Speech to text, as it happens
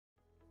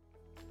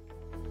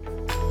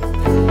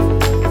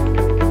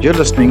You're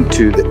listening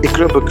to the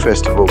Iqra Book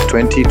Festival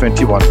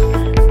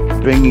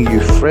 2021, bringing you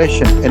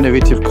fresh and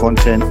innovative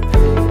content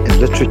in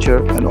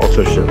literature and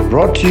authorship.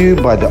 Brought to you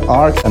by the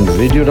Art and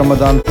Radio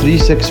Ramadan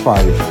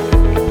 365.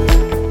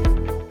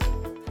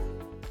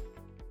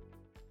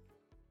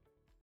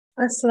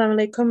 Assalamu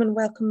alaikum and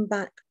welcome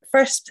back.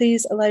 First,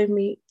 please allow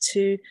me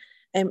to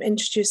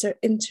introduce our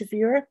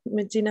interviewer.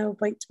 Medina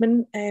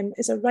Whiteman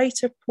is a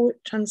writer,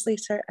 poet,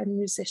 translator and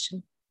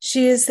musician.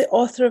 She is the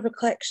author of a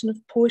collection of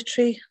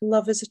poetry,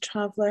 Love is a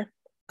Traveller,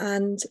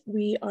 and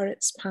We Are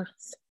Its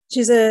Path.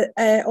 She's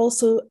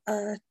also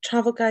a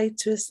travel guide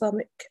to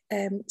Islamic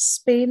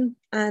Spain,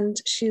 and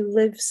she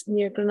lives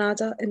near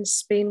Granada in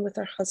Spain with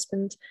her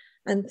husband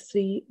and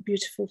 3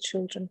 beautiful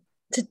children.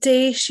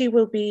 Today, she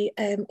will be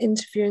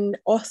interviewing the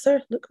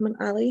author, Luqman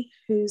Ali,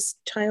 whose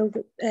child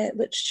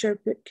literature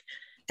book,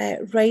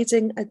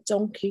 Riding a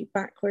Donkey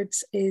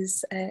Backwards,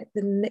 is the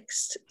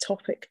next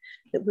topic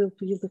that we'll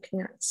be looking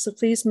at. So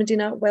please,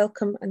 Medina,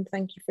 welcome and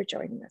thank you for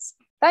joining us.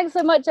 Thanks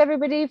so much,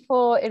 everybody,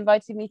 for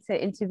inviting me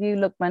to interview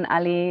Luqman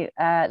Ali.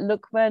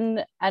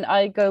 Luqman and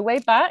I go way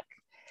back.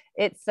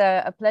 It's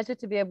a pleasure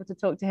to be able to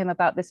talk to him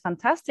about this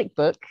fantastic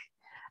book,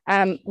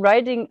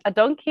 Riding a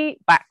Donkey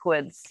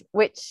Backwards,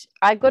 which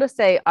I've got to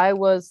say, I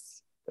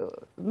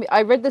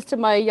read this to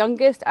my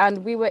youngest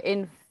and we were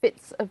in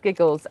fits of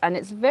giggles. And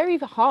it's very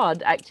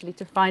hard actually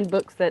to find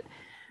books that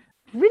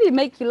really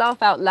make you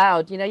laugh out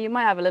loud. You know, you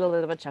might have a little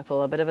bit of a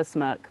chuckle, a bit of a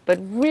smirk, but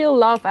real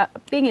laugh,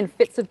 being in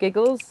fits of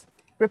giggles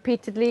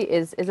repeatedly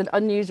is an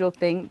unusual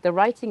thing. The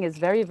writing is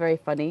very, very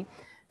funny.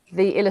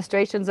 The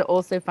illustrations are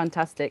also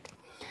fantastic.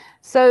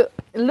 So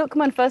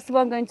Luqman, first of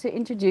all, I'm going to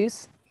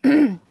introduce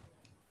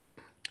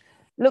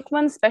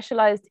Luqman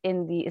specialized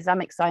in the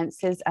Islamic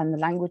sciences and the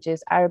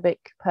languages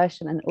Arabic,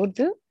 Persian, and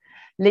Urdu,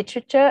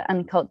 literature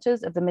and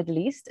cultures of the Middle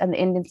East and the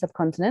Indian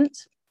subcontinent.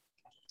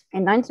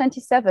 In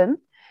 1997,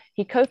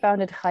 he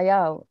co-founded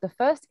Khayal, the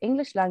first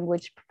English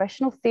language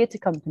professional theatre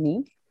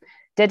company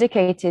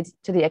dedicated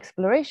to the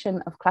exploration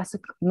of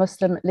classic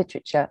Muslim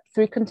literature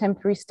through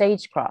contemporary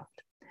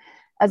stagecraft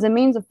as a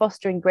means of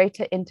fostering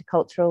greater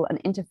intercultural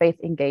and interfaith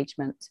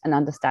engagement and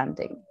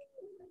understanding.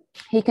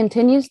 He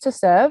continues to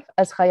serve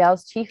as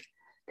Khayal's chief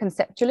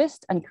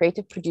conceptualist and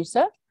creative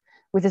producer,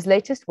 with his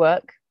latest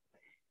work,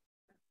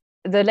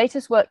 the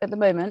latest work at the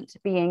moment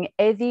being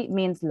Edi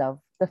Means Love,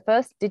 the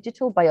first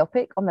digital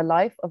biopic on the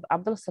life of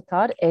Abdul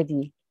Sattar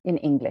Edi in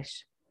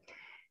English.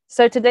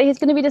 So today he's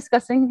going to be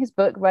discussing his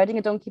book, Riding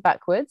a Donkey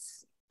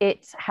Backwards.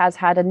 It has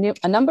had a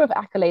number of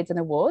accolades and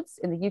awards.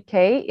 In the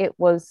UK, it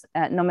was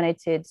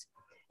nominated,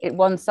 it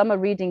won Summer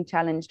Reading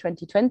Challenge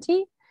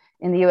 2020.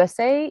 In the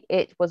USA,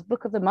 it was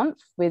Book of the Month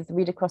with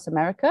Read Across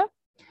America.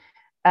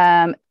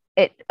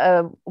 It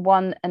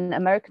won an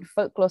American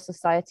Folklore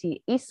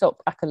Society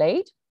Aesop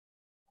accolade,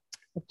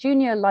 the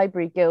Junior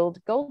Library Guild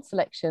Gold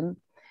Selection,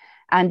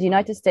 and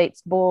United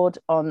States Board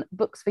on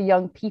Books for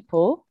Young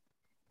People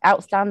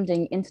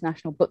Outstanding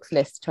International Books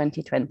List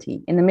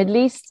 2020. In the Middle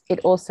East, it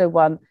also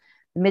won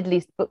the Middle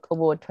East Book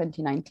Award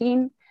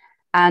 2019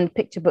 and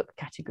Picture Book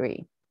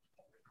category.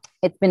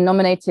 It's been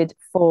nominated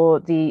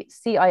for the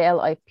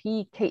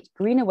CILIP Kate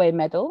Greenaway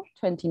Medal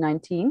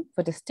 2019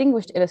 for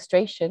Distinguished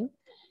Illustration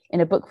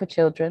in a Book for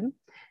Children,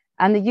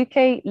 and the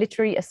UK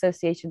Literary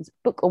Association's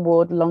Book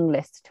Award Long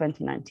List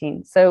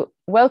 2019. So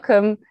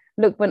welcome,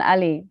 Luqman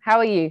Ali. How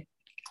are you?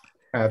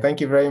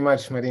 Thank you very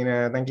much,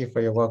 Medina. Thank you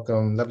for your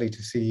welcome. Lovely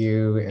to see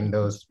you in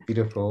those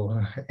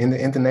beautiful, in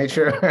the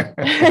nature.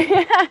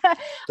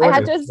 I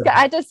had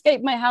to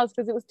escape my house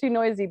because it was too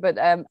noisy, but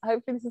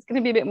hopefully this is going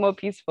to be a bit more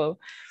peaceful.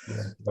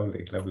 Yeah,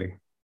 lovely, lovely.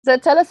 So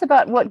tell us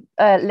about what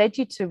led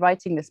you to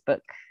writing this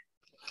book.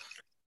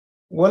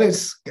 Well,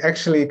 it's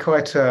actually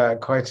quite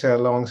a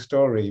long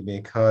story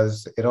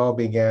because it all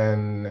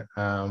began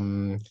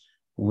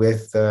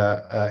with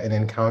an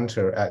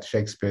encounter at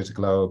Shakespeare's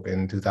Globe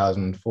in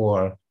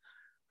 2004.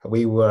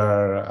 We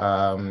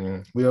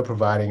were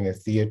providing a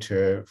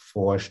theater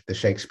for the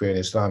Shakespeare in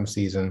Islam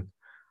season.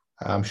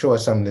 I'm sure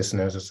some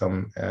listeners or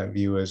some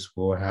viewers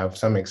will have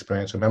some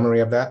experience or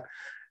memory of that.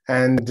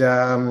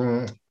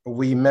 And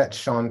we met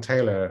Sean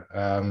Taylor.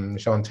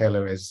 Sean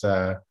Taylor is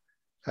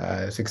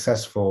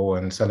successful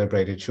and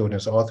celebrated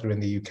children's author in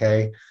the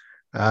UK.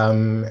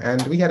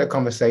 And we had a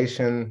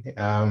conversation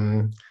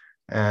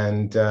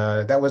and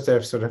that was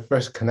their sort of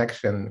first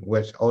connection,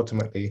 which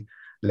ultimately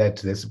led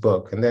to this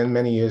book. And then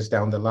many years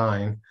down the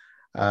line,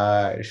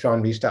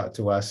 Sean reached out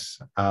to us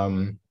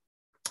and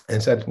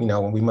said, you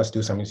know, we must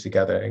do something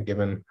together. And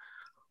given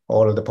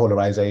all of the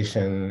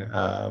polarization,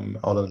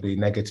 all of the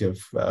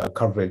negative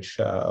coverage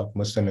of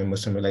Muslim and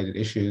Muslim-related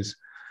issues,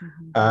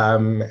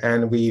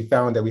 and we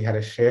found that we had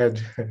a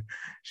shared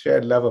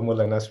love of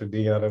Mullah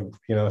Nasruddin,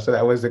 you know, so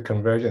that was the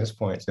convergence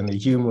points and the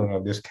humor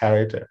of this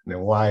character, and the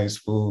wise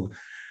fool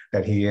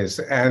that he is.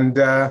 And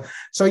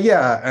so,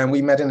 yeah, and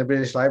we met in the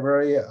British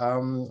Library.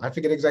 I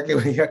forget exactly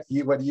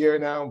what year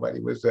now, but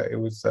it was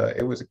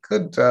a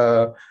good,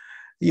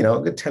 you know,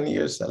 a good 10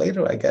 years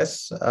later, I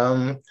guess.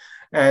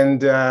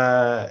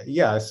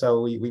 Yeah,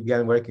 so we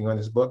began working on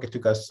this book. It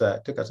took us a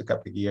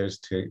couple of years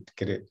to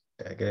get it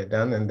get it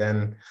done. And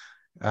then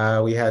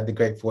we had the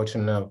great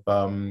fortune of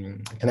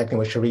connecting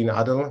with Shireen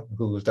Adil,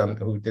 who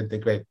did the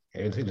great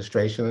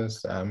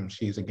illustrations.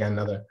 She's again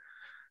another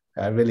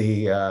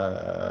really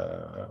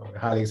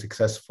highly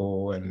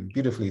successful and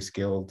beautifully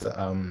skilled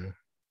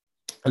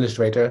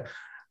illustrator.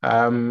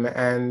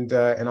 And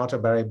Otto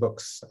Barry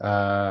Books,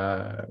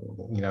 that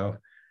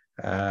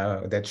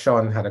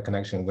Sean had a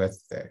connection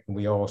with.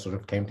 We all sort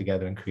of came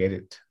together and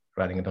created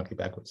Riding a Donkey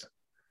Backwards.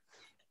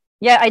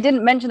 Yeah, I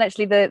didn't mention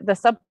actually the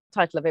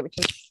subtitle of it, which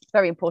is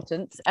very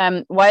important.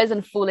 Wise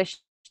and Foolish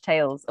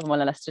Tales of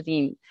Mullah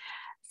Nasruddin.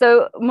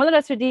 So Mullah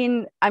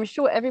Nasruddin, I'm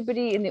sure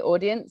everybody in the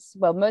audience,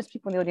 well, most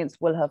people in the audience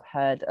will have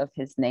heard of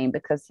his name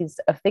because he's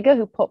a figure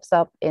who pops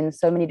up in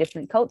so many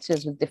different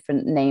cultures with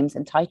different names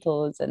and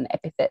titles and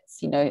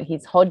epithets. You know,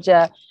 he's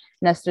Hoja,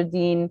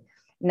 Nasruddin,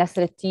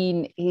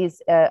 Nasruddin.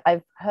 He's,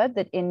 I've heard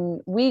that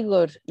in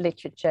Uyghur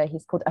literature,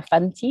 he's called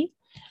Afanti.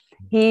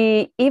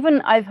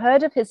 I've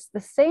heard of the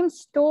same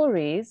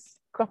stories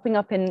cropping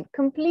up in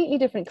completely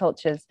different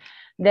cultures.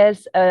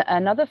 There's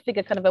another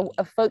figure, kind of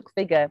a folk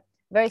figure,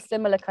 very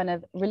similar kind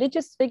of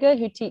religious figure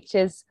who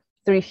teaches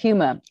through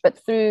humor, but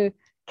through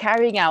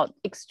carrying out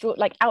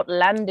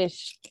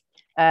outlandish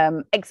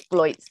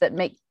exploits that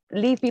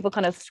leave people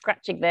kind of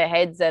scratching their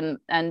heads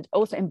and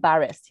also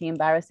embarrassed. He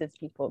embarrasses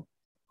people,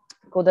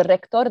 called the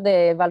Rector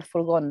de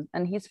Valfurgon,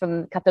 and he's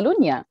from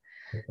Catalonia.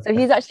 So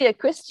he's actually a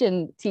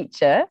Christian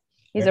teacher.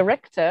 He's a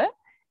rector,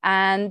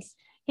 and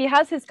he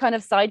has his kind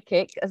of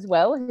sidekick as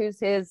well, who's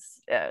his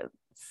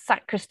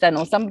sacristan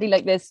or somebody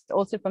like this,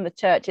 also from the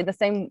church, in the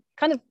same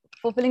kind of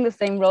fulfilling the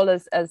same role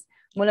as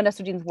Mullah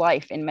Nasruddin's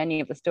wife in many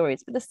of the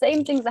stories. But the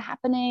same things are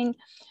happening,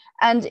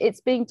 and it's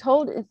being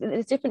told in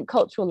a different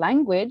cultural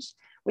language,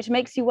 which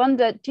makes you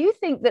wonder, do you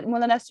think that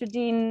Mullah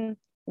Nasruddin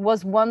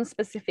was one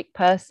specific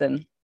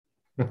person?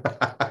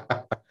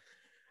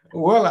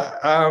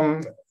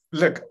 Well,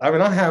 look, I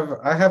mean, I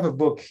have a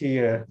book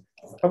here,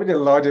 probably the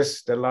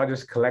largest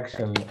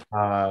collection.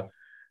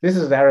 This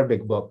is an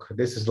Arabic book.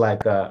 This is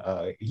like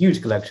a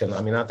huge collection.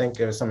 I mean, I think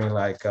there's something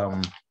like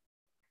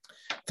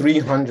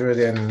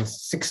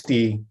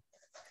 360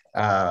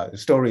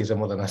 stories of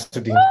Mullah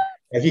Nasruddin.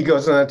 And he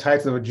goes on the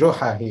title of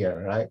Joha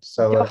here, right?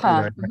 So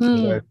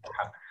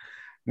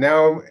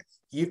now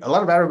a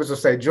lot of Arabs will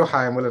say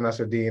Joha and Mullah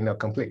Nasruddin are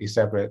completely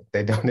separate.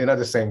 They're not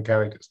the same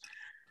characters.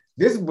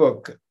 This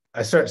book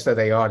asserts that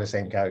they are the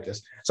same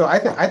characters. So I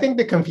think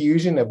the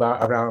confusion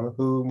around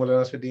who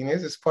Mullah Nasruddin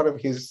is part of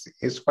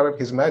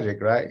his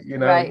magic, right? You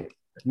know, right.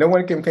 No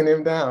one can pin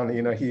him down.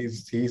 You know,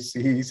 he's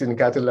in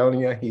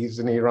Catalonia, he's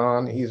in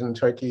Iran, he's in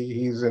Turkey,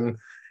 he's in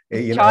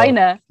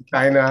China.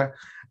 And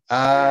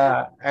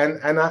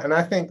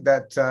I think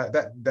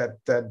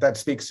that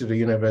speaks to the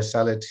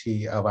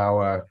universality of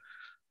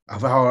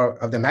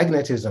the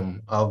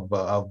magnetism of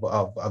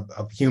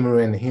humor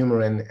and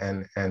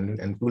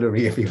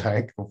foolery, if you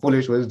like, or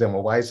foolish wisdom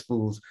or wise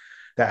fools,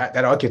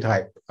 that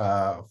archetype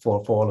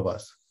for all of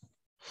us.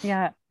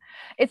 Yeah,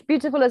 it's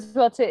beautiful as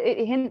well.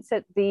 It hints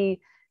at the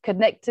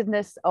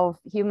connectedness of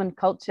human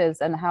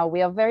cultures and how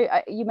we are very.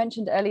 You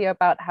mentioned earlier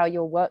about how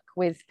your work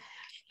with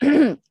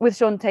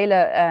Sean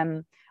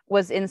Taylor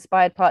was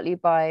inspired partly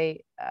by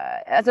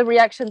as a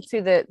reaction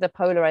to the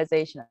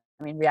polarization.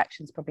 I mean,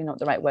 reaction is probably not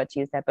the right word to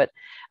use there, but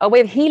a way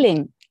of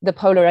healing the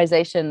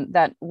polarization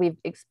that we've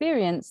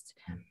experienced.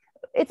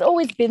 It's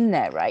always been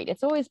there, right?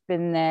 It's always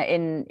been there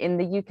in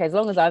the UK. As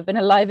long as I've been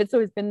alive, it's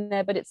always been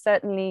there, but it's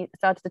certainly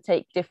started to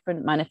take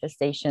different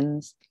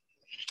manifestations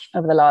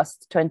over the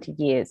last 20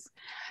 years.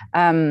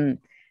 And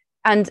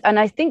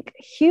I think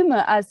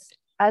humor as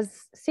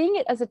seeing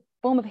it as a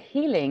form of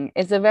healing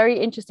is a very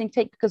interesting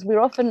take, because we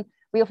often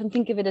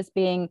think of it as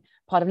being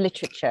part of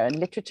literature, and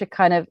literature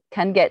kind of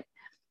can get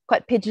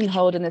quite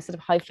pigeonholed in this sort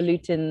of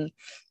highfalutin,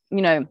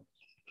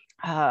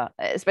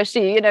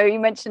 especially, you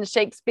mentioned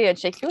Shakespeare, and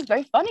Shakespeare was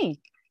very funny.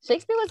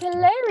 Shakespeare was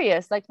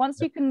hilarious. Like,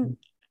 once you can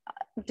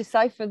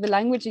decipher the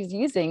language he's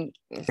using,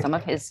 some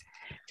of his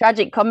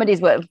tragic comedies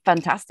were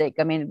fantastic.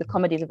 I mean, the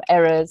comedies of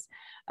errors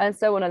and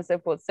so on and so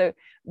forth. So,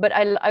 but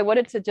I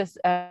wanted to just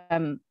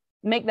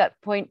make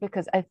that point,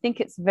 because I think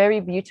it's very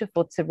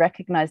beautiful to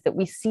recognize that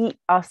we see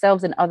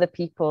ourselves in other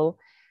people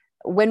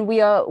when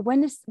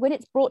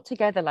it's brought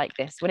together like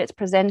this, when it's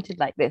presented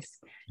like this.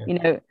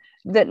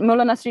 That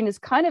Mullah Nasruddin is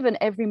kind of an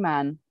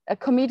everyman, a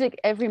comedic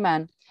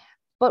everyman.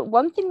 But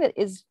one thing that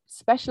is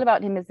special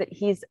about him is that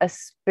he's a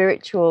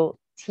spiritual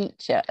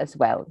teacher as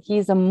well.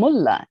 He's a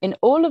mullah in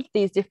all of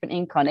these different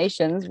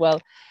incarnations,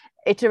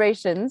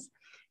 iterations.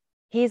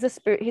 He's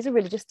a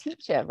religious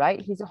teacher,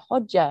 right? He's a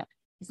Hoja,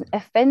 he's an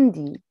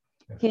Effendi,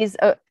 he's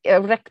a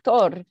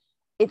rector.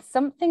 It's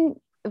something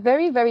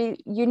very, very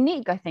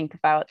unique, I think,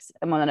 about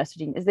Mullah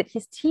Nasruddin, is that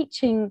he's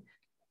teaching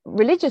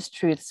religious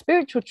truths,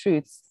 spiritual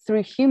truths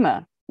through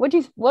humor.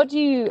 What's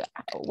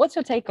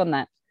your take on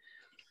that?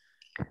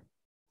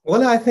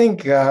 Well, I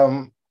think that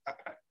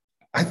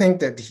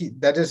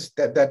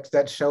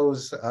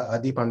shows a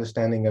deep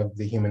understanding of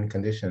the human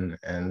condition,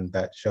 and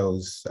that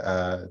shows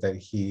that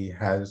he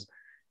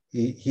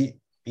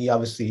he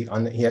obviously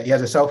he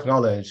has a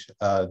self-knowledge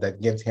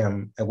that gives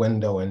him a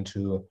window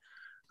into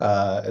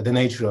the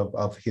nature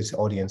of his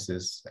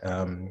audiences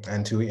and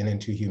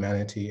into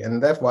humanity,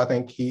 and therefore I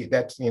think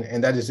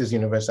and that is his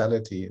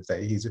universality, is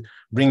that he's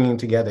bringing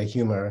together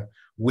humor,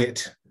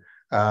 wit,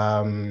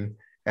 and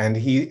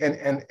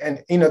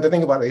the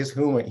thing about his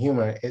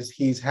humor is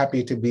he's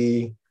happy to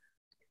be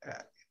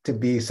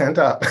sent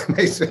up,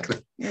 basically.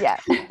 Yeah.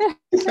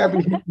 He's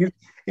happy,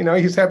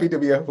 he's happy to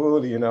be a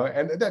fool,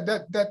 and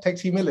that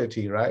takes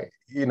humility, right?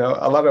 A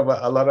lot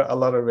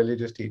of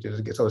religious teachers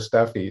get so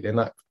stuffy; they're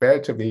not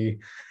prepared to be,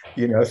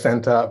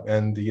 sent up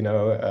and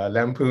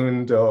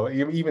lampooned, or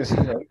even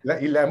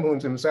he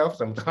lampoons himself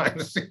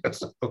sometimes.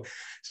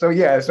 So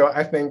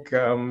I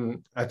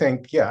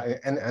think yeah,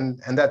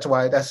 and that's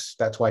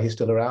why he's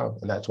still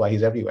around, and that's why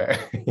he's everywhere,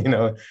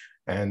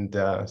 and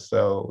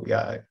so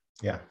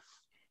yeah.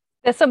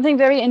 There's something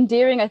very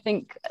endearing, I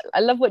think. I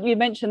love what you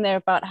mentioned there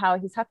about how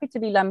he's happy to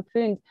be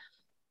lampooned.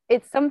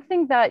 It's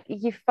something that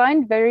you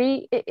find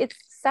it's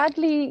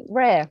sadly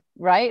rare,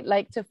 right?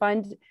 Like to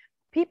find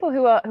people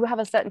who have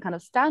a certain kind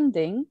of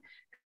standing,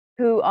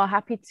 who are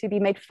happy to be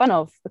made fun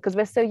of, because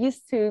we're so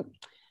used to,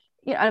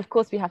 and of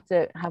course we have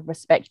to have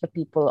respect for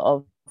people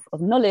of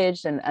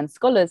knowledge and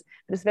scholars,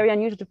 but it's very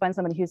unusual to find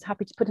somebody who's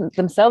happy to put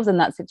themselves in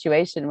that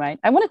situation, right?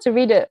 I wanted to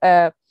read it.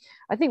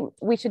 I think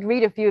we should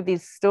read a few of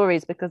these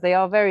stories because they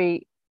are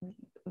very,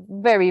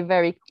 very,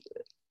 very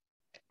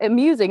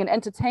amusing and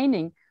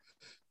entertaining.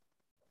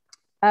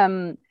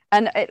 And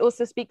it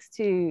also speaks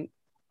to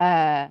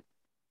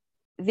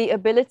the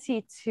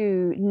ability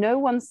to know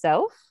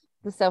oneself,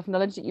 the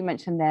self-knowledge that you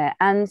mentioned there,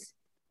 and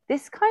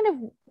this kind of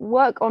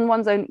work on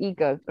one's own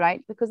ego,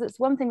 right? Because it's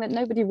one thing that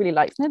nobody really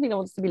likes. Nobody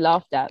wants to be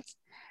laughed at.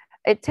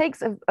 It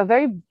takes a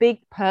very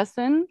big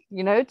person,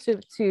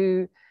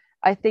 to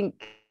I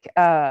think,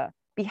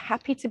 be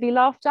happy to be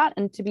laughed at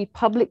and to be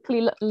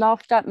publicly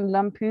laughed at and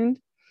lampooned.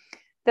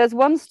 There's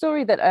one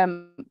story that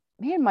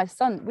me and my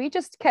son, we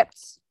just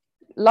kept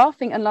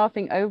laughing and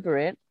laughing over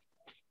it.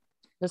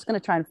 Just going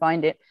to try and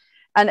find it.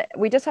 And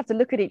we just have to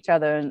look at each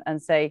other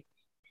and say,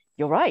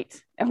 "You're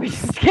right." And we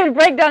just can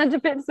break down into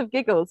bits of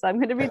giggles. So I'm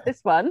going to read this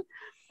one.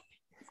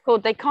 It's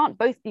called "They Can't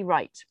Both Be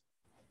Right."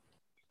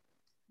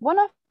 One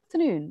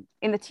afternoon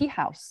in the tea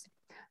house,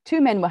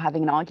 two men were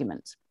having an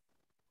argument.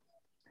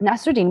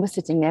 Nasruddin was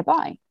sitting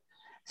nearby.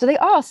 So they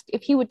asked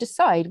if he would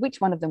decide which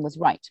one of them was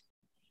right.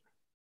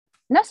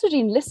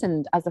 Nasruddin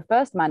listened as the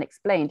first man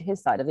explained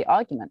his side of the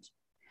argument.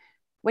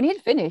 When he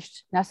had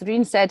finished,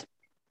 Nasruddin said,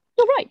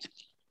 "You're right."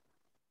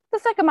 The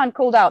second man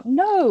called out,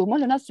 "No,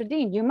 Mullah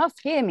Nasruddin, you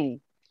must hear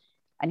me."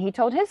 And he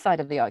told his side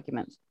of the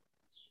argument.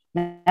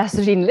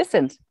 Nasruddin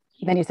listened.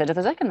 Then he said to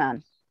the second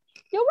man,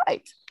 "You're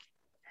right."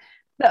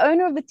 The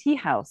owner of the tea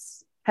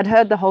house had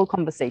heard the whole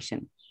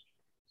conversation.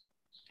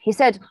 He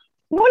said,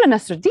 "Mullah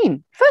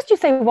Nasruddin, first you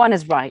say one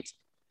is right,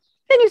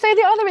 then you say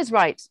the other is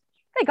right.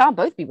 They can't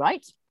both be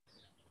right."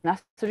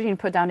 Nasruddin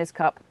put down his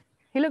cup.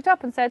 He looked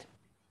up and said,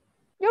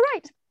 "You're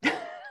right."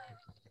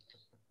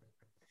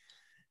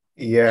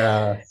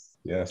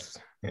 Yes.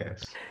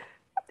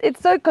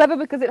 It's so clever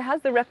because it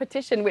has the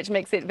repetition, which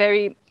makes it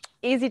very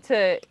easy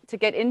to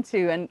get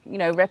into. And,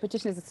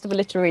 repetition is a sort of a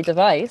literary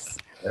device.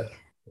 Yes.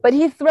 But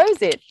he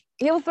throws it.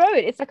 He'll throw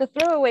it. It's like a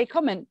throwaway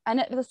comment. And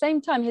at the same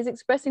time, he's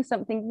expressing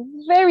something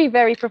very,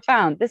 very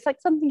profound. There's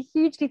like something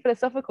hugely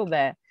philosophical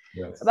there.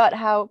 Yes. About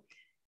how,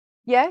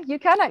 you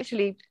can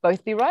actually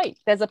both be right.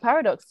 There's a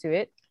paradox to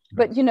it.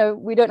 But,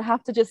 we don't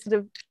have to just sort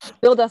of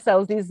build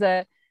ourselves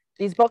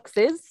these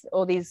boxes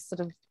or these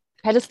sort of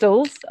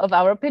pedestals of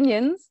our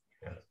opinions.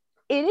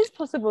 It is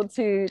possible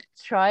to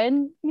try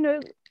and,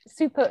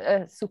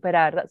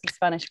 superar, that's a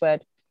Spanish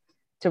word,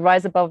 to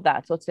rise above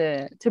that or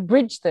to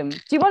bridge them.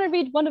 Do you want to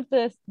read one of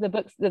the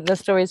books, the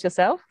stories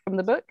yourself from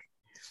the book?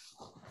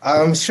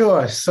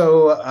 Sure.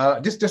 So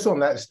just on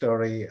that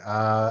story,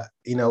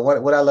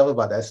 what I love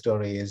about that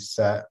story is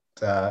that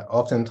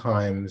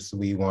oftentimes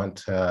we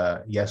want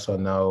yes or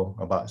no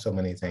about so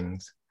many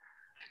things.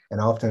 And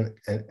often,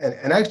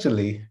 and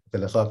actually,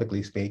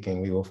 philosophically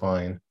speaking, we will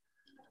find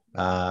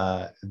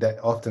that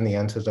often the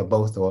answers are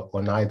both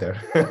or neither.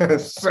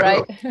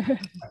 Right.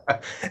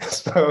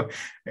 So,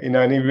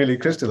 and he really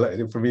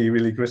crystallized, for me,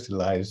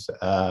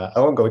 I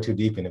won't go too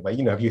deep in it, but,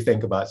 if you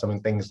think about some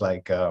things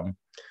like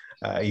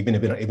even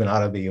Ibn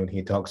Arabi, when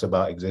he talks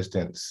about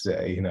existence,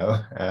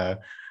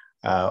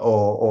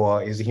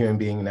 or is a human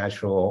being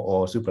natural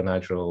or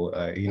supernatural,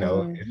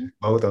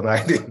 both or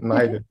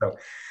neither. So,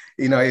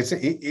 it's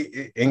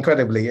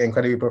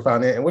incredibly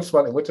profound. And what's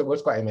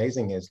quite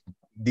amazing is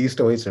these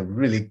stories are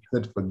really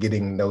good for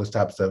getting those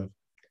types of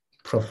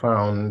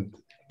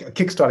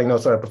kickstarting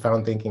those sort of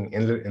profound thinking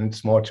in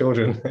small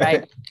children.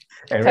 Right.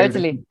 And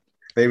totally.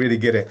 They really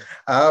get it.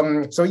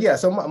 So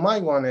my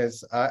one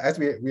is, as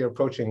we're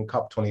approaching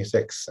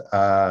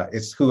COP26,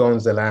 it's who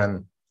owns the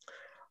land?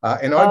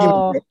 An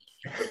argument.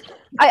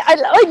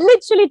 I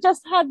literally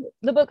just had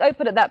the book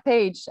open at that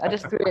page. I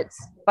just threw it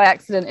by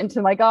accident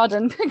into my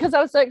garden because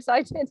I was so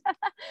excited.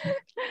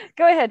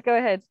 Go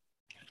ahead.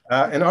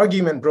 An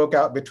argument broke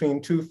out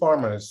between two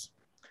farmers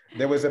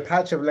There was a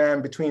patch of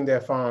land between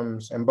their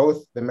farms, and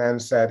both the men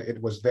said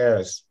it was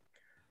theirs.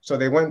 So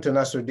they went to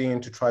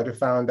Nasruddin to try to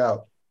find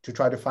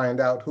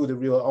out who the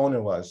real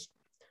owner was.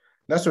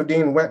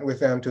 Nasruddin went with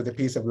them to the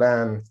piece of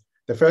land.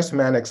 The first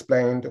man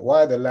explained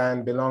why the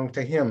land belonged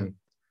to him.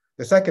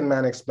 The second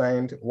man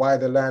explained why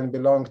the land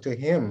belonged to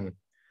him.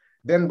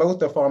 Then both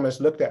the farmers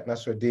looked at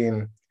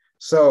Nasruddin.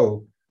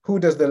 So, who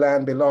does the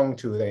land belong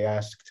to, they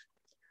asked.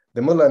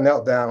 The mullah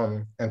knelt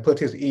down and put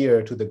his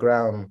ear to the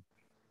ground.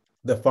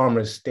 The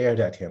farmers stared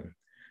at him.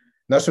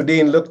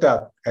 Nasruddin looked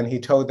up and he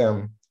told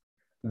them,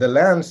 the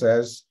land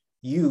says,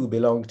 you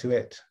belong to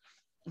it.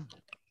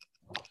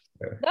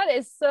 That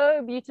is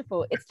so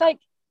beautiful. It's like,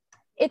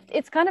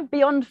 it's kind of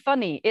beyond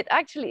funny. It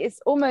actually is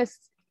almost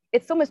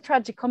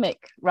tragicomic,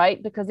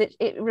 right? Because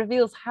it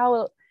reveals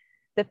how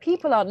the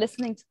people aren't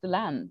listening to the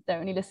land. They're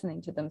only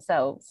listening to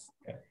themselves.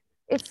 Yeah.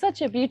 It's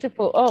such a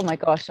beautiful, oh my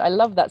gosh, I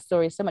love that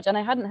story so much. And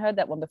I hadn't heard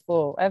that one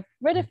before. I've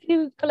read a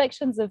few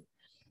collections of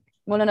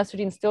Mullah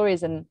Nasruddin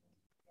stories. And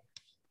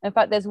in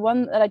fact, there's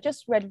one that I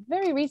just read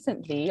very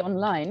recently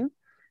online,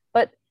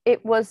 but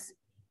it was,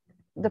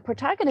 the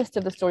protagonist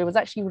of the story was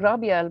actually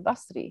Rabia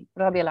al-Basri,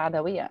 Rabia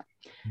al-Adawiyya,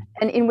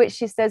 and in which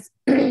she says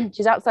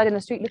she's outside in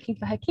the street looking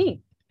for her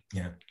key.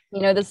 Yeah.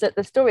 You know,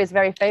 the story is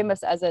very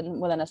famous as a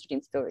Mullah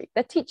Nasruddin story.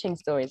 They're teaching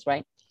stories,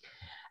 right?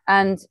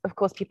 And of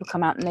course, people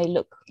come out and they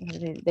look,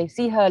 they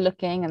see her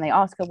looking and they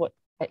ask her what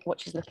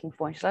she's looking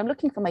for. And she says, I'm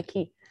looking for my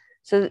key.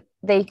 So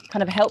they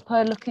kind of help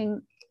her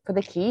looking for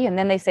the key. And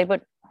then they say,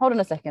 but hold on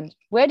a second,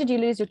 where did you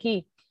lose your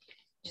key?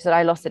 She said,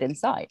 I lost it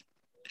inside.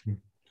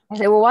 I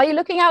said, well, why are you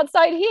looking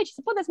outside here? She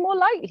said, well, there's more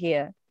light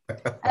here.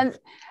 and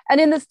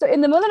in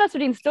the Mullah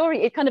Nasruddin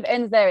story, it kind of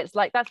ends there. It's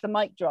like, that's the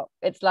mic drop.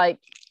 It's like,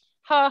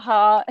 ha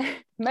ha,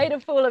 made a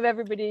fool of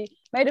everybody,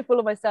 made a fool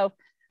of myself.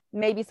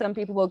 Maybe some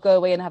people will go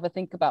away and have a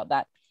think about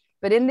that.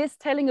 But in this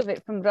telling of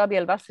it from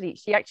Rabia al-Basri,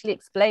 she actually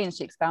explains,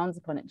 she expounds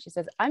upon it. She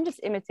says, I'm just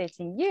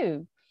imitating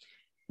you.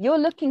 You're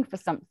looking for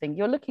something.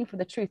 You're looking for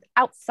the truth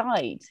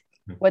outside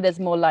where there's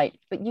more light.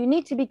 But you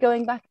need to be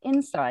going back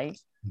inside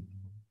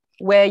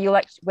where you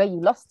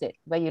lost it,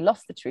 where you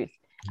lost the truth.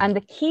 And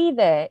the key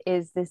there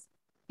is this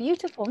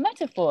beautiful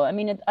metaphor. I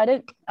mean, I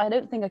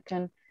don't think I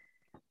can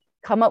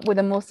come up with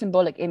a more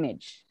symbolic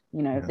image.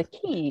 You know, the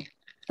key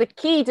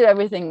to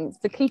everything,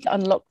 the key to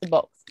unlock the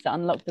box, to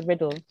unlock the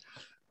riddle.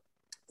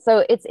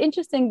 So it's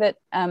interesting that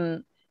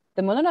the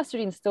Mullah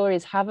Nasruddin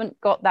stories haven't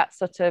got that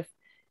sort of,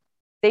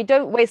 they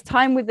don't waste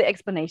time with the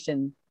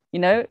explanation. You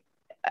know,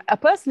 a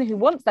person who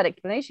wants that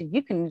explanation,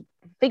 you can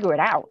figure it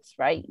out,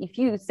 right? If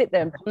you sit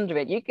there and ponder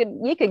it, you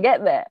can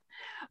get there.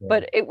 Yeah.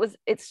 But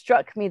it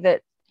struck me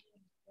that,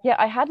 yeah,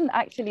 I hadn't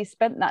actually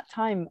spent that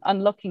time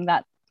unlocking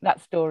that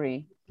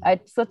story.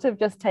 I'd sort of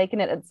just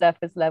taken it at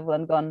surface level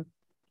and gone,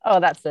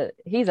 oh,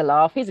 he's a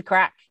laugh, he's a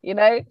crack, you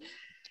know?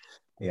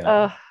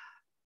 Yeah.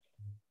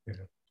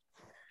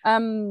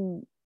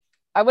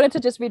 I wanted to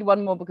just read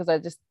one more because I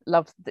just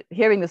love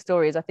hearing the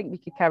stories. I think we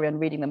could carry on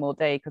reading them all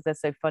day because they're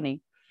so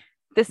funny.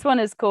 This one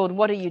is called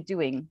What Are You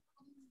Doing?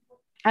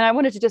 And I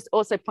wanted to just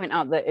also point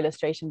out the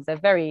illustrations. They're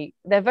very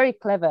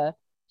clever.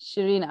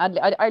 Shireen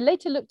Adli, I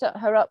later looked at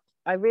her up.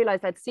 I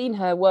realized I'd seen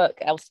her work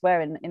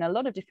elsewhere in a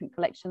lot of different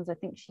collections. I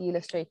think she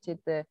illustrated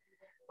the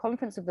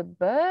Conference of the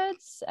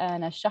Birds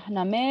and a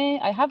Shahnameh.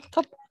 I have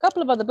a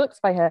couple of other books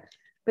by her,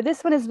 but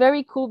this one is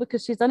very cool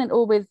because she's done it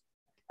all with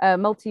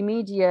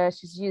multimedia.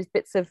 She's used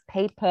bits of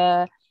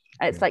paper.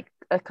 It's like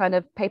a kind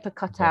of paper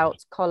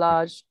cutout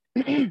collage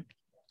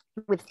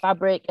with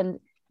fabric and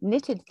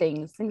knitted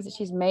things that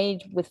she's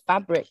made with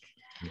fabric.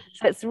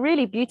 So it's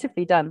really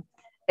beautifully done.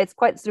 It's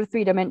quite sort of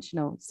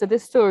three-dimensional. So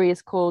this story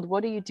is called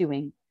What Are You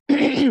Doing?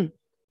 Excuse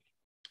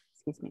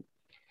me.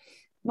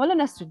 Mullah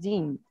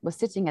Nasruddin was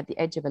sitting at the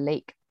edge of a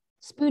lake,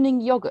 spooning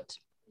yogurt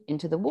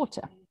into the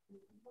water.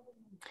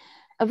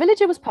 A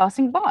villager was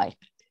passing by.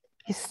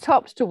 He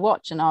stopped to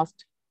watch and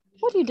asked,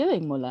 "What are you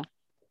doing, Mullah?"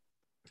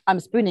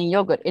 "I'm spooning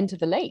yogurt into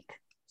the lake,"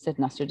 said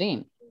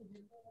Nasruddin.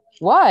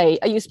 "Why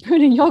are you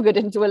spooning yogurt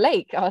into a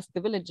lake?" asked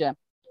the villager.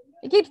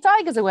 "It keeps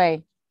tigers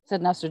away,"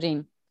 said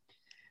Nasruddin.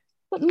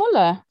 "But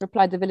Mullah,"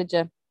 replied the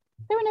villager,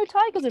 "there are no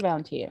tigers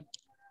around here."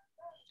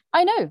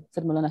 "I know,"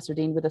 said Mullah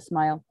Nasruddin with a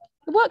smile.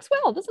 "It works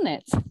well, doesn't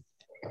it?"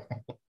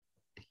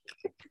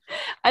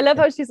 I love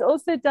how she's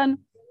also done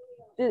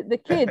the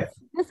kids.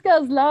 This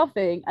girl's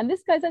laughing, and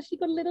this guy's actually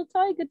got a little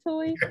tiger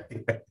toy.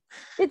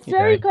 It's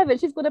very clever.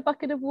 She's got a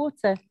bucket of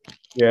water.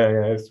 Yeah,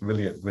 it's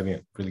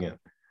brilliant.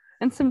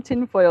 And some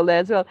tinfoil there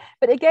as well.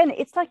 But again,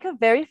 it's like a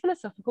very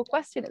philosophical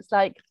question. It's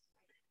like,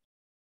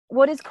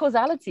 what is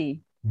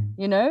causality?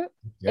 You know,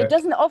 It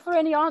doesn't offer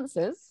any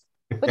answers,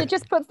 but it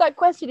just puts that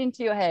question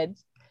into your head.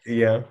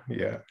 Yeah,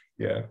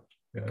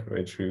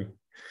 very true.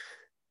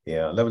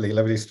 Yeah,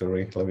 lovely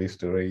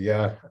story.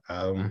 Yeah.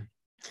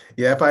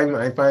 If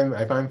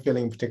I'm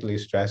feeling particularly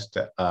stressed,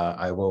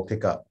 I will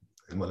pick up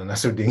Mullah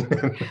Nasruddin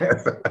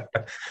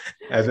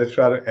as a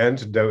try to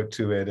antidote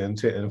to it and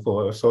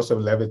for a source of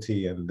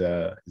levity, and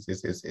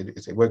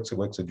it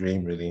works a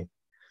dream, really.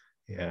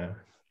 Yeah.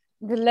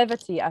 the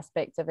levity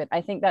aspect of it,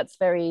 I think that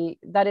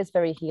is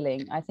very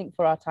healing. I think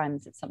for our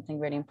times, it's something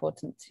really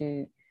important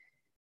to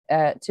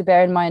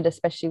bear in mind,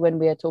 especially when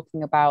we are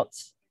talking about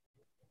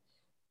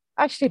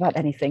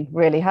anything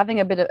really. Having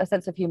a bit of a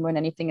sense of humor in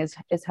anything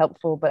is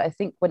helpful, but I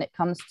think when it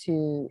comes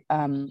to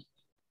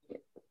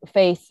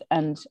faith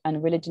and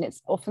religion,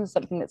 it's often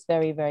something that's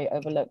very, very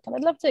overlooked, and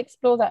I'd love to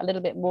explore that a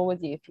little bit more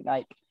with you if you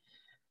like.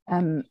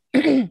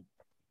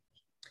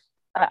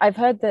 I've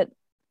heard that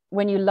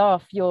when you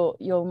laugh, your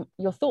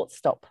thoughts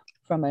stop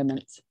for a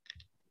moment.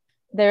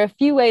 There are a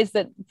few ways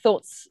that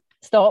thoughts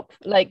stop,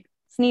 like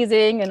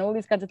sneezing and all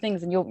these kinds of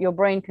things, and your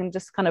brain can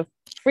just kind of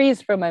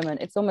freeze for a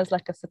moment. It's almost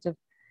like a sort of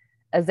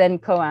a Zen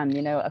koan,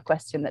 a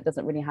question that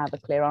doesn't really have a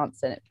clear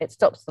answer. It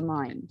stops the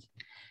mind.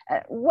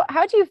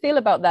 How do you feel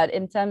about that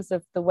in terms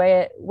of the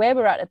way where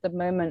we're at the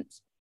moment?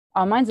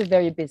 Our minds are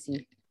very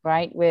busy,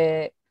 right?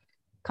 We're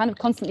kind of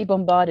constantly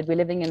bombarded. We're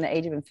living in the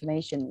age of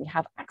information. We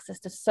have access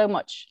to so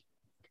much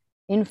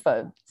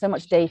info, so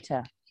much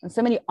data, and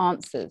so many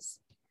answers.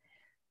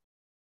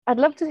 I'd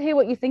love to hear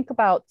what you think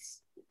about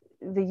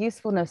the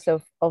usefulness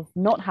of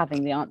not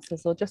having the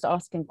answers or just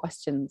asking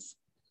questions.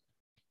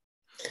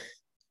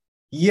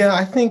 Yeah,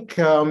 I think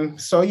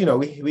so.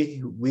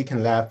 We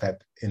can laugh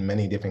at in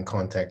many different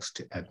contexts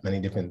at many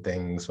different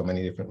things for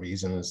many different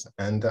reasons.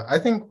 And I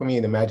think for me,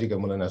 the magic of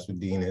Mullah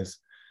Nasruddin is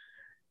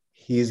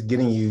he's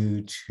getting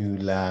you to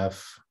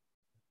laugh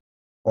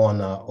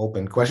on an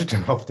open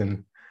question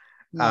often,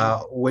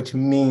 which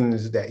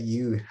means that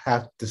you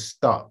have to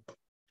stop.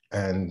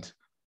 And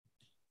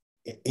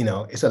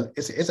it's a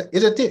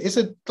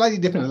slightly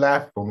different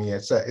laugh for me.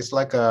 It's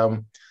like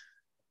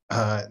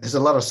there's a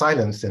lot of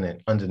silence in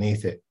it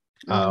underneath it.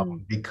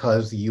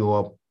 Because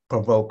you're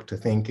provoked to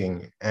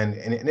thinking, and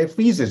it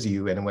freezes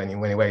you in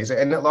many ways.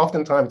 And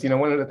oftentimes,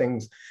 one of the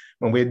things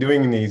when we're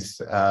doing these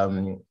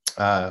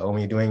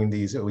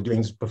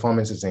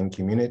performances in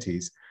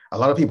communities, a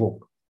lot of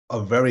people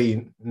are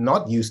very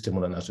not used to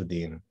Mullah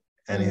Nasruddin,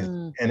 and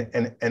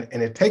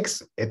it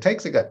takes a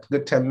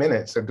good 10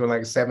 minutes of doing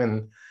like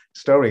 7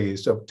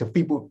 stories to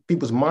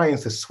people's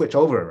minds to switch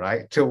over,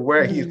 right, to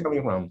where he's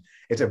coming from.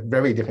 It's a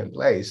very different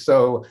place.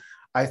 So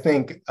I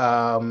think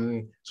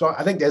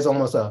there's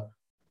almost a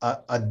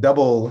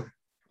double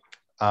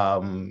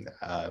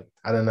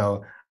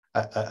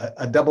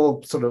a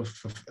double sort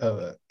of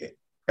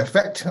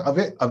effect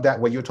of that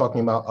what you're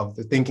talking about, of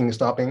the thinking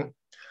stopping,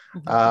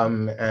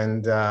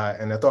 and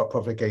a thought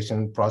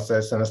provocation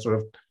process, and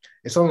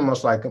it's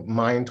almost like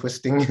mind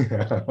twisting.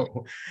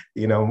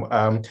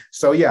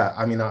 So yeah,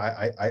 I mean,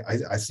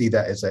 I see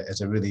that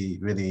as a really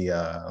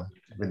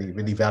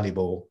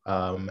valuable,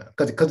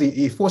 because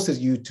he forces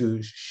you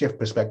to shift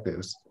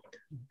perspectives,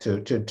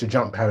 to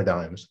jump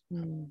paradigms,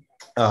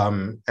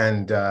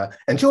 and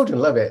children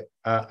love it.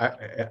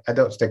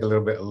 Adults take a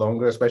little bit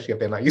longer, especially if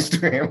they're not used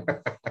to him,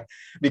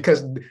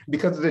 because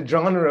the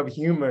genre of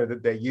humor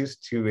that they're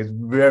used to is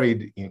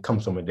very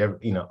comes from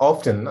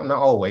often, not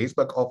always,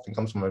 but often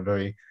comes from a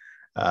very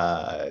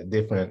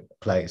different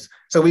place.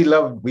 So we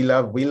love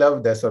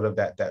that sort of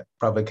that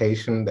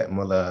provocation that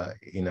Mullah,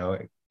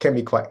 can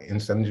be quite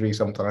incendiary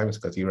sometimes,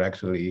 because you're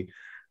actually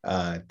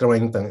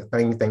throwing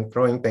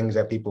things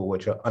at people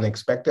which are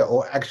unexpected,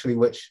 or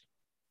which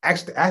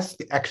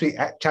actually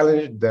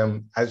challenge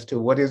them as to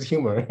what is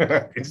humor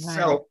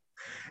itself.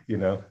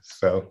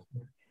 So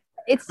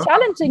it's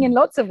challenging in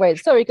lots of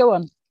ways. Sorry, go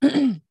on.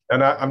 And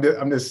I'm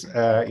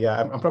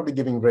probably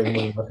giving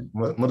very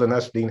Mullah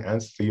Nasruddin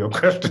answers to your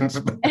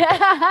questions.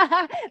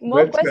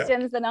 More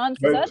questions than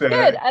answers. That's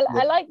good.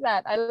 I like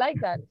that.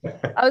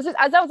 As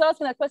I was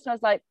asking that question, I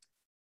was like,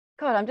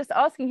 God, I'm just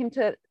asking him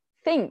to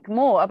think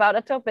more about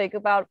a topic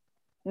about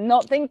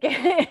not thinking.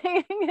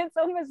 It's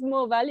almost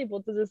more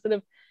valuable to just sort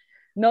of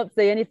not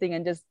say anything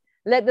and just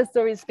let the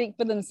stories speak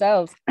for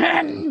themselves.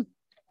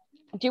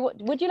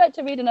 Would you like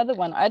to read another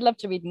one? I'd love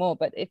to read more,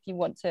 but if you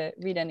want to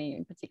read any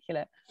in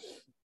particular,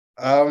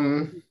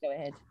 go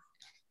ahead.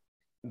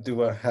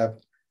 Do I have?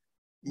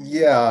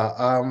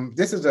 Yeah,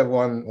 this is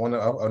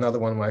another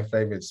one of my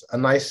favorites. A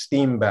nice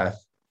steam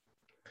bath.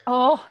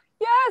 Oh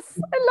yes,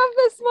 I love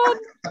this one.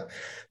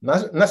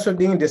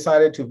 Nasruddin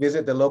decided to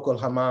visit the local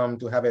hammam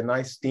to have a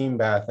nice steam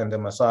bath and a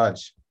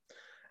massage.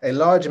 A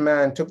large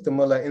man took the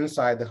mullah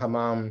inside the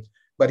hammam,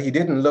 but he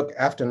didn't look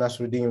after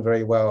Nasruddin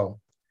very well.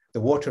 The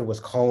water was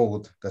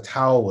cold, the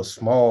towel was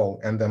small,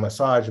 and the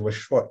massage was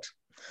short.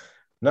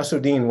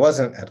 Nasruddin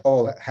wasn't at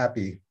all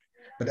happy,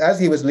 but as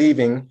he was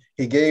leaving,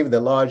 he gave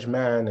the large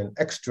man an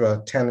extra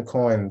 10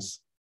 coins.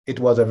 It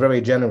was a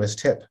very generous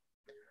tip.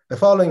 The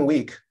following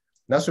week,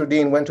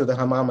 Nasruddin went to the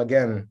hammam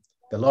again.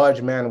 The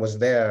large man was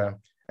there,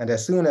 and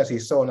as soon as he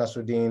saw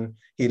Nasruddin,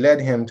 he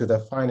led him to the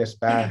finest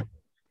bath.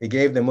 He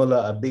gave the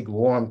mullah a big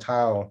warm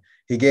towel.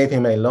 He gave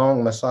him a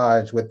long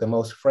massage with the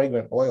most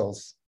fragrant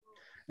oils.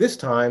 This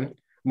time,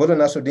 Mullah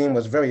Nasruddin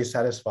was very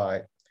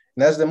satisfied.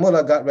 And as the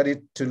mullah got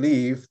ready to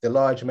leave, the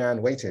large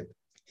man waited.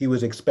 He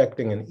was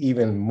expecting an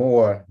even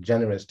more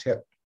generous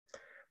tip.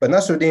 But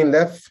Nasruddin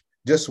left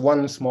just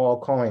one small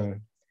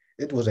coin.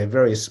 It was a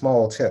very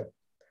small tip.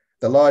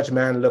 The large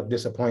man looked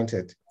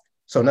disappointed.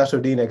 So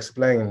Nasruddin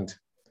explained,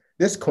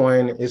 this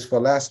coin is for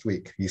last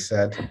week, he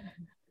said,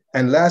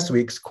 and last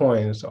week's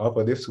coins are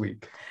for this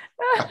week.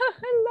 I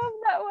love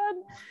that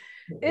one.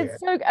 It's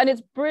so, and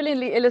it's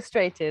brilliantly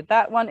illustrated.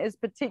 That one is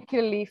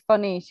particularly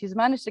funny. She's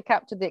managed to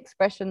capture the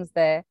expressions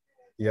there.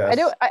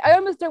 Yes. I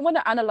almost don't want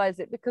to analyze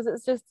it because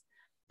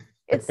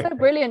it's so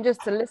brilliant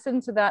just to listen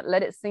to that,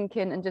 let it sink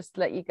in, and just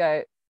let you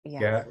go,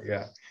 yeah.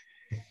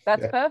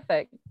 That's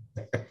perfect.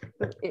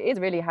 It is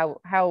really how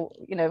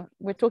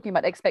we're talking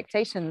about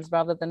expectations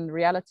rather than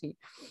reality.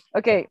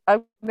 Okay,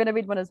 I'm going to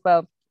read one as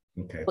well.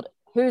 Okay.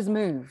 Whose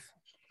move?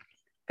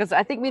 Because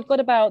I think we've got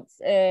about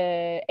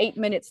 8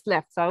 minutes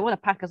left, so I want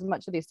to pack as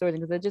much of these stories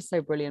because they're just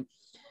so brilliant.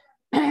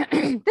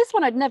 This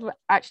one I'd never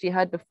actually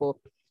heard before.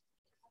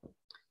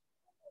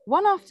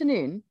 One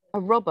afternoon, a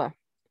robber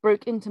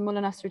broke into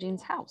Mullah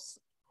Nasruddin's house.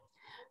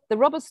 The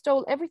robber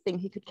stole everything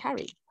he could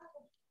carry.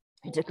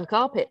 He took a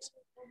carpet.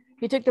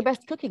 He took the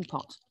best cooking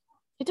pot.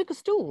 He took a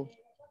stool.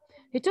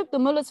 He took the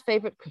mullah's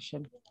favorite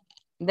cushion.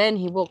 Then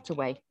he walked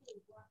away.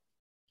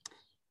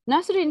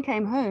 Nasruddin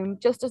came home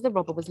just as the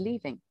robber was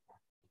leaving.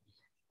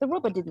 The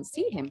robber didn't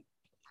see him,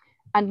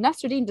 and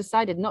Nasruddin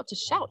decided not to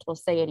shout or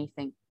say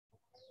anything.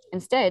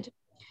 Instead,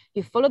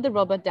 he followed the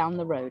robber down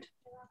the road.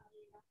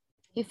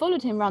 He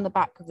followed him round the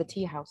back of the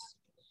tea house.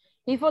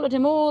 He followed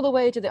him all the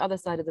way to the other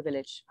side of the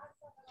village.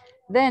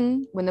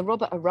 Then, when the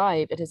robber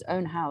arrived at his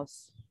own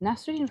house,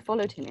 Nasruddin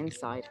followed him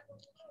inside.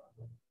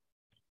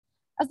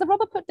 As the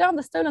robber put down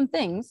the stolen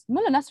things,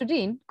 Mullah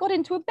Nasruddin got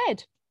into a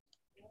bed.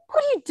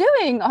 "What are you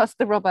doing?" asked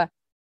the robber.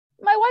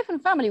 "My wife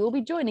and family will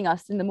be joining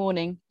us in the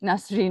morning,"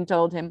 Nasruddin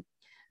told him.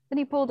 Then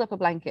he pulled up a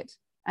blanket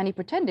and he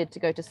pretended to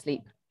go to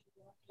sleep.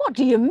 "What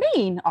do you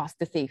mean?" asked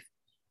the thief.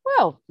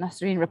 "Well,"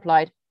 Nasruddin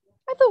replied,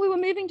 "I thought we were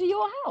moving to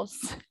your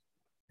house."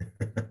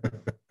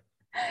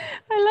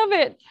 I love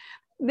it.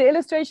 The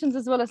illustrations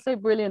as well are so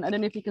brilliant. I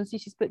don't know if you can see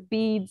she's put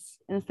beads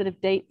instead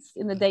of dates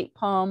in the date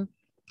palm,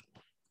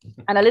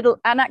 and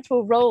an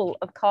actual roll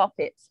of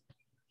carpet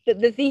that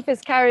the thief is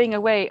carrying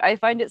away. I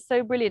find it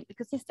so brilliant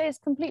because he stays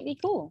completely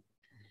cool.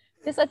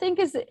 This, I think,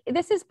 is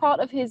part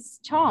of his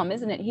charm,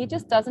 isn't it? He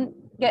just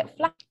doesn't get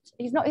flapped.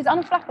 He's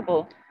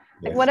unflappable.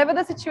 Like, whatever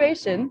the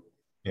situation,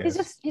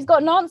 he's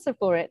got an answer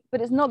for it,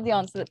 but it's not the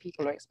answer that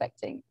people are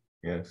expecting.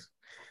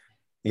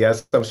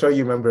 Yes, I'm sure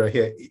you remember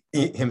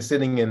him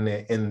sitting in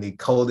the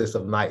coldest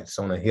of nights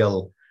on a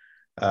hill,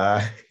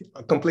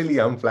 completely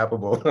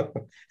unflappable.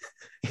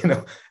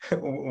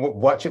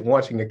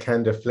 Watching a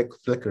candle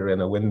flicker in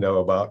a window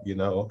about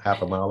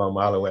half a mile or a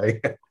mile away.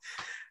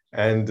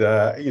 And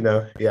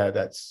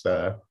that's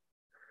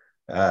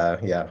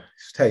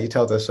he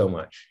tells us so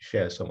much,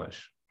 shares so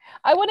much.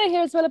 I want to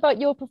hear as well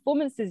about your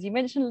performances. You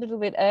mentioned a little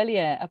bit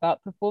earlier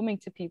about performing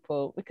to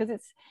people, because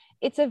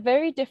it's a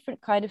very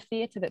different kind of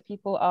theatre that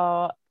people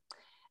are,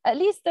 at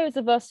least those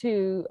of us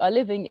who are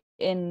living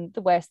in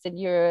the West, in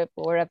Europe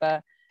or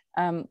wherever,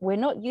 we're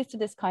not used to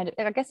this kind of,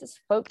 I guess it's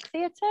folk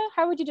theatre.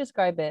 How would you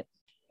describe it?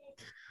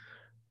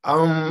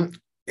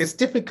 It's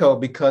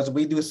difficult because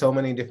we do so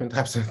many different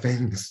types of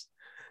things.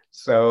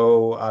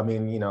 So, I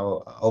mean,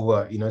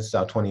 over, it's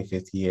our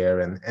 25th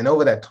year. And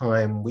over that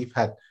time, we've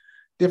had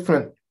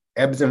different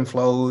ebbs and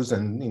flows.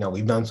 And,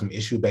 we've done some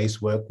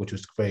issue-based work, which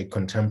was very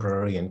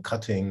contemporary and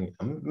cutting,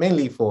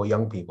 mainly for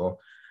young people.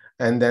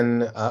 And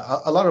then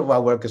a lot of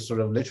our work is sort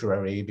of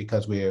literary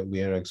because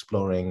we're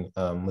exploring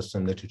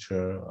Muslim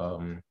literature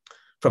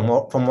from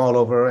all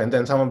over. And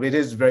then some of it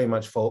is very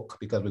much folk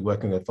because we're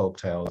working with folk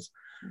tales.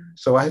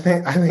 So I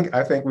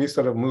think we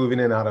sort of move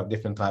in and out of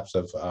different types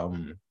of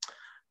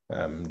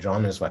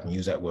genres, if I can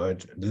use that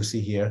word loosely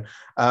here,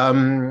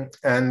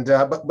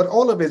 but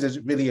all of it is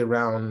really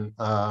around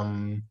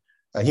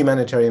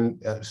humanitarian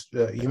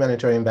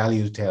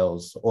value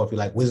tales, or if you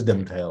like,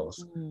 wisdom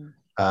tales.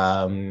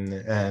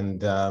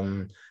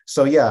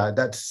 So yeah,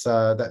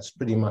 that's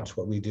pretty much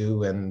what we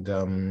do.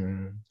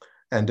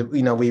 And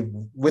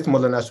with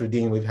Mullah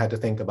Nasruddin, we've had to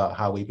think about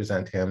how we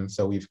present him.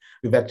 So we've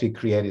actually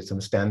created some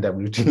stand-up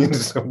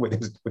routines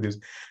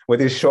with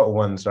his short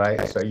ones, right?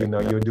 So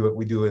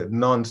we do a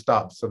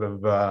non-stop sort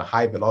of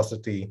high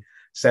velocity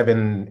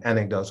 7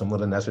 anecdotes from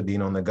Mullah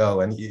Nasruddin on the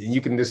go, and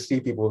you can just see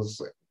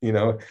people's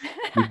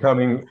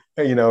becoming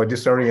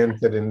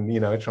disoriented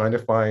and trying to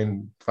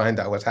find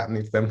out what's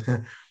happening to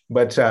them.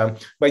 But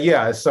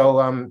yeah,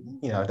 so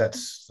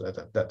that's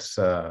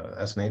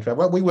the nature.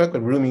 Well, we work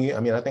with Rumi. I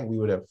mean, I think we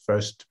were the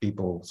first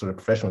people, sort of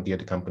professional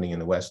theater company in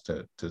the West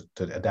to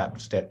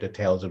adapt the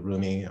tales of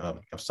Rumi,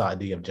 of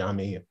Saadi, of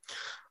Jami.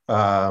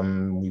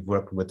 We've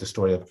worked with the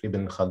story of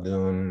Ibn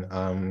Khaldun.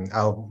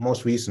 Our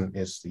most recent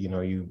is,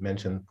 you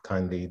mentioned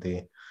kindly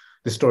the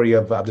story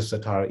of Abdul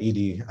Sattar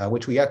Eidi,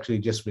 which we actually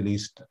just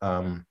released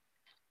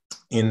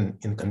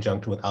in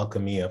conjunction with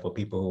Alchemia for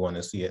people who want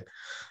to see it.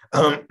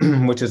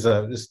 Which is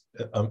a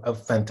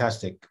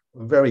fantastic,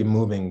 very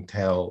moving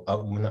tale,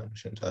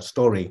 a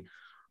story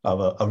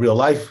of a real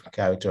life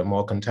character,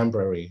 more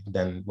contemporary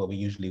than what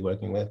we're usually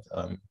working with,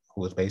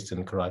 who was based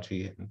in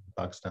Karachi in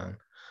Pakistan.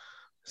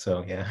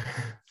 So yeah.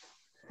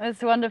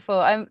 That's wonderful.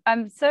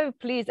 I'm so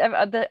pleased.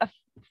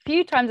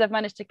 few times I've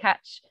managed to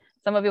catch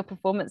some of your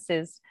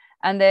performances,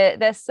 and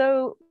they're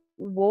so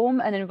warm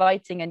and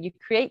inviting, and you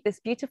create this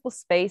beautiful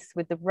space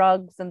with the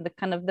rugs and the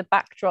kind of the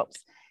backdrops.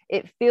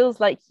 It feels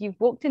like you've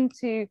walked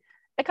into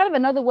a kind of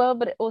another world,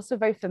 but also a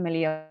very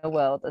familiar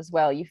world as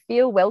well. You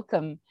feel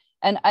welcome.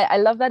 And I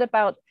love that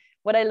about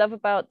what I love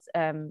about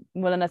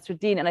Mullah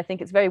Nasruddin, and I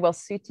think it's very well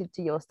suited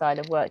to your style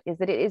of work, is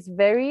that it's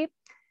very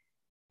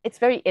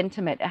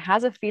intimate. It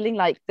has a feeling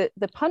like the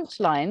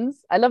punchlines.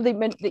 I love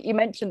that you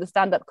mentioned the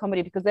stand-up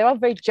comedy, because they are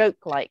very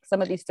joke-like.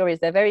 Some of these stories,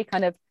 they're very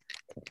kind of,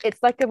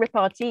 it's like a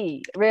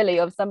repartee really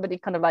of somebody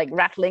kind of like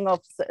rattling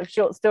off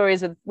short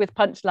stories with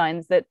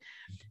punchlines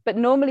but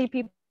normally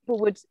people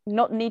would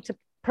not need to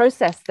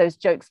process those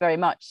jokes very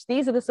much.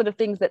 These are the sort of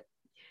things that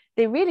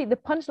the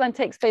punchline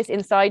takes place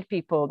inside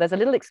people. There's a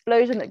little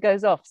explosion that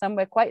goes off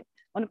somewhere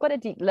on quite a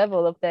deep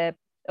level of their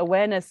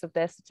awareness, of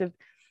their sort of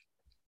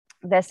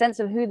their sense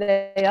of who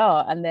they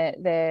are, and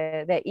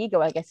their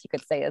ego, I guess you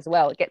could say as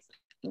well.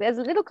 There's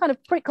a little kind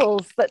of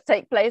prickles that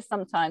take place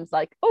sometimes,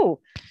 like, oh,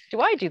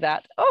 do I do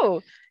that?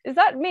 Oh, is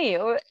that me?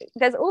 Or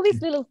there's all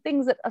these little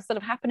things that are sort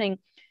of happening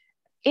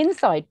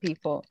inside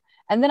people.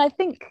 And then I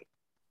think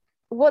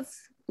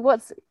what's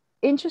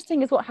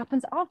interesting is what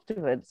happens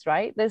afterwards,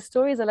 right? Those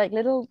stories are like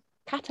little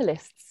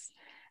catalysts,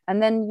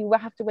 and then you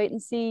have to wait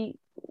and see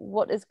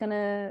what's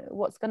gonna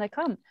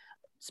come.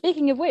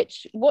 Speaking of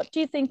which, what do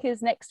you think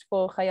is next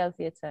for Khayal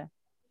Theatre?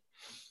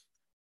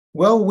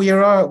 Well, we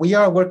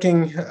are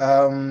working.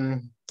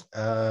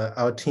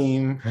 Our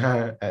team,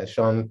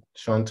 Sean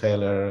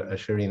Taylor,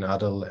 Shireen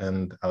Adil,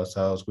 and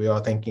ourselves, we are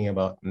thinking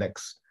about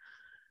next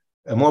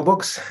more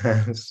books.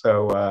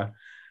 So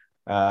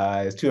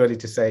it's too early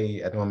to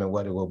say at the moment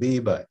what it will be,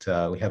 but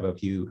we have a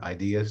few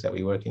ideas that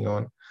we're working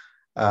on.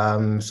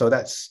 So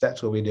that's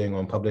what we're doing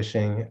on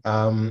publishing.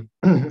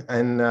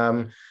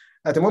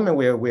 At the moment,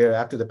 we're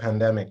after the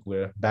pandemic,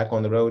 we're back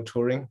on the road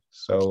touring.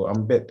 So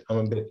I'm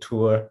a bit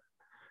tour.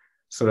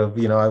 Sort of,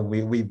 we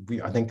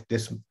I think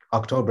this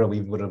October we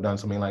would have done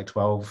something like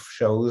 12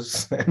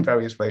 shows in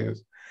various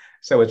places.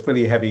 So it's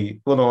pretty heavy,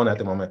 full on at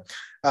the moment.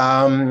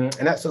 And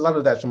that's a lot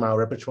of that's from our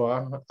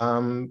repertoire.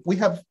 We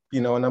have, a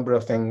number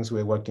of things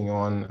we're working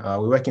on.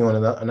 We're working on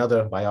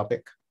another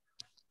biopic,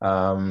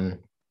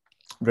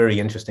 very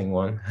interesting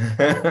one,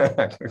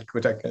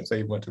 which I can't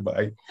say much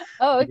about.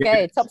 Oh,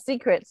 okay, top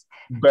secret.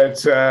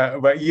 But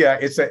yeah,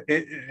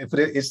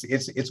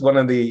 it's one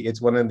of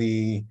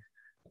the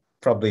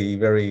probably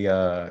very,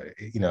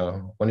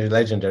 one of the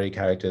legendary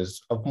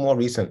characters of more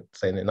recent,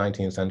 say in the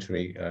 19th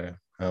century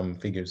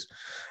figures.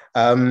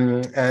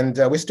 And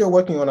we're still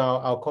working on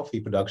our coffee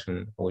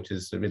production, which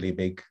is a really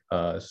big,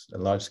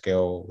 large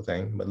scale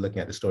thing, but looking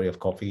at the story of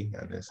coffee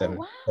in the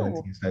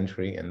 17th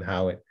century and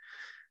how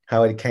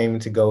it came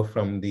to go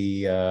from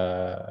the...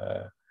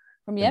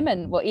 from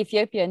Yemen,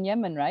 Ethiopia and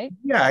Yemen, right?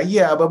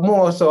 Yeah, but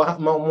more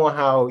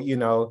how,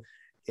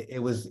 it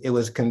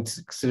was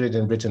considered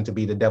in Britain to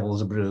be the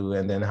devil's brew,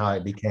 and then how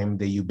it became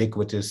the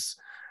ubiquitous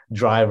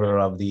driver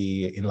of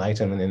the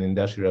Enlightenment and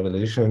Industrial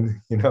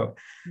Revolution. Wow.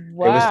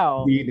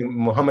 It was the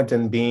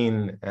Mohammedan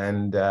bean,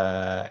 and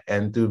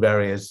through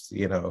various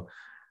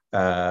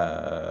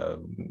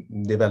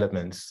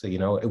developments,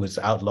 it was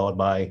outlawed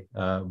by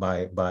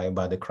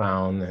the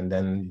crown, and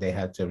then they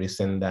had to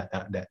rescind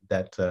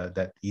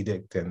that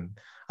edict and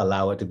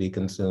allow it to be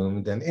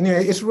consumed. And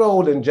anyway, its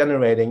role in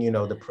generating,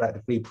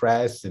 the free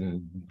press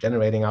and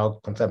generating our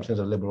conceptions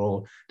of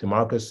liberal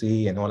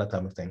democracy and all that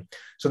type of thing.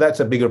 So that's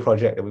a bigger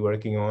project that we're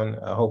working on.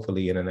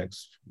 Hopefully in the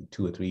next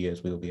 2 or 3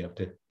 years, we'll be able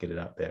to get it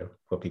out there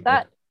for people.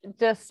 That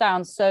just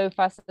sounds so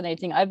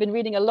fascinating. I've been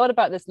reading a lot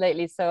about this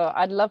lately, so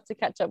I'd love to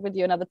catch up with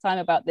you another time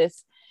about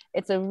this.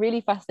 It's a really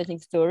fascinating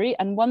story,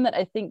 and one that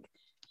I think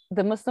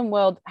the Muslim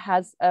world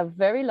has a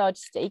very large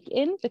stake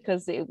in,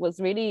 because it was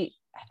really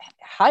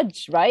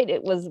Hajj, right?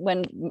 It was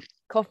when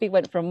coffee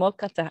went from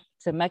Mocha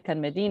to Mecca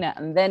and Medina,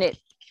 and then it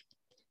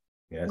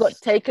got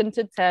taken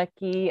to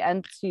Turkey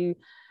and to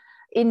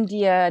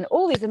India, and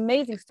all these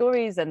amazing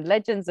stories and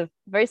legends of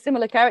very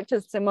similar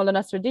characters to Mullah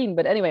Nasruddin.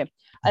 But anyway,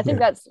 I think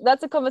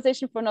that's a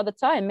conversation for another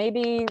time.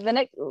 Maybe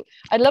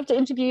I'd love to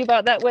interview you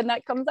about that when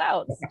that comes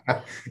out.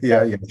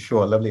 yeah,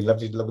 sure. Lovely.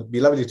 Be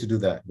lovely to do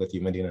that with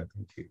you, Medina.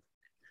 Thank you.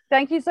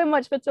 Thank you so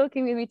much for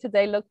talking with me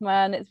today,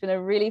 Luqman. It's been a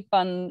really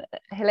fun,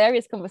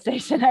 hilarious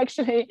conversation,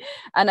 actually.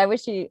 And I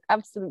wish you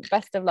absolute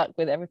best of luck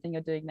with everything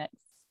you're doing next.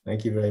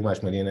 Thank you very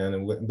much, Medina.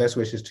 And best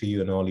wishes to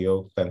you and all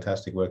your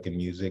fantastic work in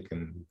music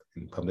and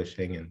in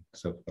publishing and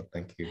so forth.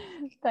 Thank you.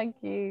 Thank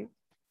you.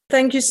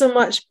 Thank you so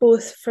much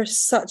both for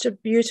such a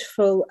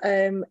beautiful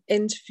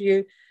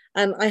interview.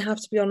 And I have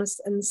to be honest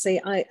and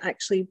say I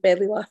actually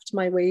belly laughed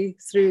my way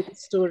through the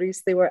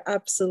stories. They were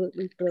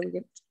absolutely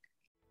brilliant.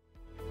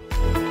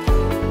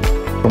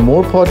 For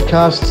more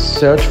podcasts,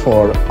 search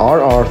for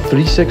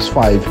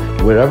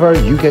RR365 wherever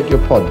you get your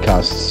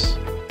podcasts.